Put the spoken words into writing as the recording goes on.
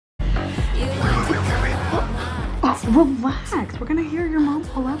Relax. We're gonna hear your mom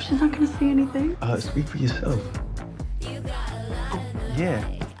pull up. She's not gonna see anything. Speak for yourself. Yeah.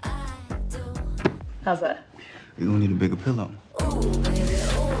 How's that? You're gonna need a bigger pillow.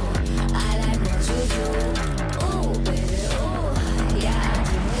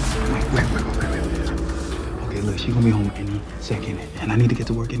 Wait. Okay, look, she's gonna be home any second, and I need to get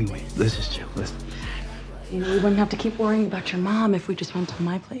to work anyway. Let's just chill. Let's. You know, we wouldn't have to keep worrying about your mom if we just went to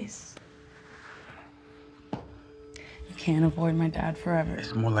my place. You can't avoid my dad forever.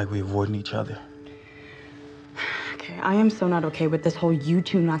 It's more like we're avoiding each other. Okay, I am so not okay with this whole you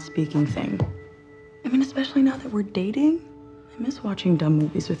two not speaking thing. I mean, especially now that we're dating. I miss watching dumb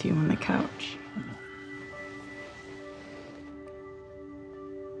movies with you on the couch.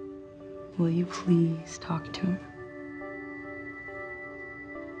 Will you please talk to him?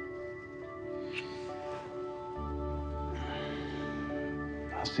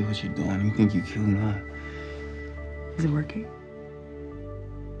 I see what you're doing. You think you're cute, huh? Is it working?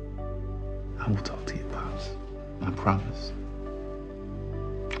 I will talk to you, Pops. I promise.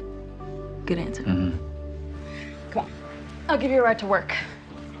 Good answer. Mm-hmm. Come on. I'll give you a ride to work.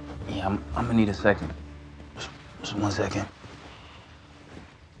 Yeah, I'm gonna need a second. Just 1 second.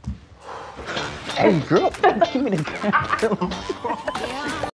 Hey, girl, give me the pillow.